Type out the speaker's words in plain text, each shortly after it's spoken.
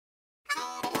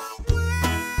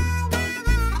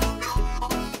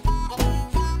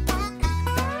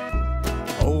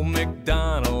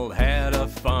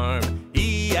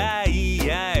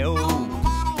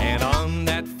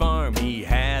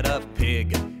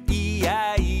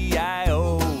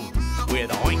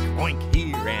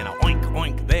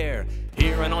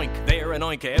everywhere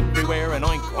an oink, everywhere an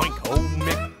oink, oink. Old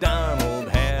MacDonald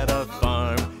had a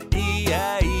farm,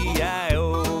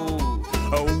 E-I-E-I-O.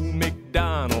 Old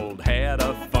MacDonald had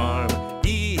a farm,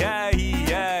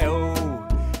 E-I-E-I-O.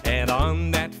 And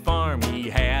on that farm he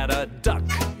had a duck,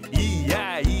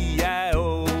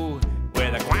 E-I-E-I-O.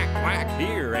 With a quack, quack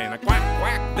here and a quack,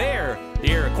 quack there.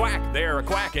 Here a quack, there a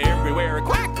quack, everywhere a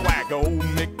quack, quack. Old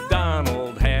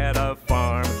MacDonald had a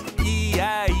farm,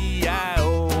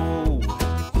 E-I-E-I-O.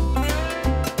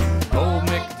 Old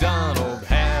MacDonald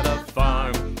had a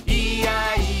farm,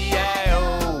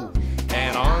 E-I-E-I-O.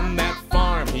 And on that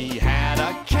farm he had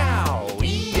a cow,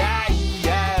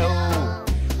 E-I-E-I-O.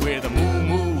 With a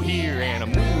moo-moo here and a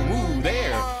moo-moo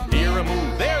there. Here a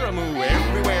moo, there a moo,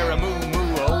 everywhere a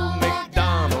moo-moo. Old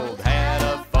MacDonald had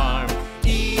a farm,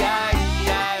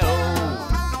 E-I-E-I-O.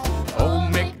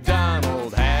 Old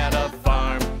MacDonald had a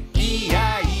farm,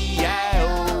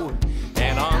 E-I-E-I-O.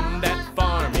 And on that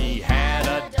farm he had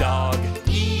a dog,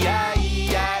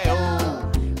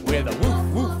 E-I-E-I-O. With a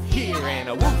woof woof here and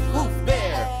a woof woof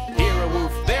there. Here a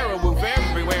woof, there a woof,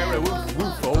 everywhere a woof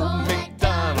woof. Old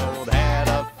MacDonald had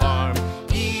a farm,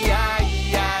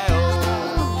 E-I-E-I-O.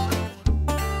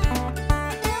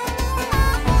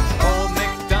 Old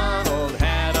MacDonald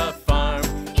had a farm,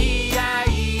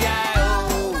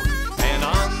 E-I-E-I-O. And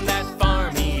on that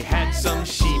farm he had some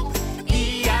sheep,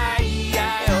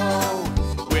 E-I-E-I-O.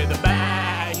 With a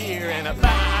baa here and a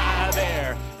baa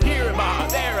there. Here a baa,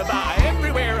 there a baa,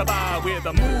 everywhere a baa. With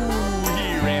a moo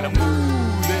here and a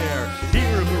moo there.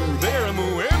 Here a moo, there a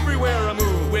moo, everywhere a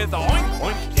moo. With a oink,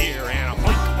 oink here and a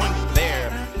oink, oink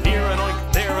there. Here an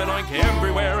oink, there an oink,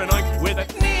 everywhere an oink. With a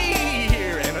knee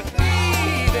here and a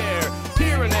knee there.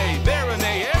 Here a neigh, there a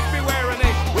neigh, everywhere a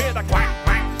neigh. With a quack,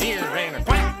 quack here and a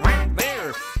quack, quack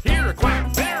there. Here a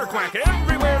quack, there a quack,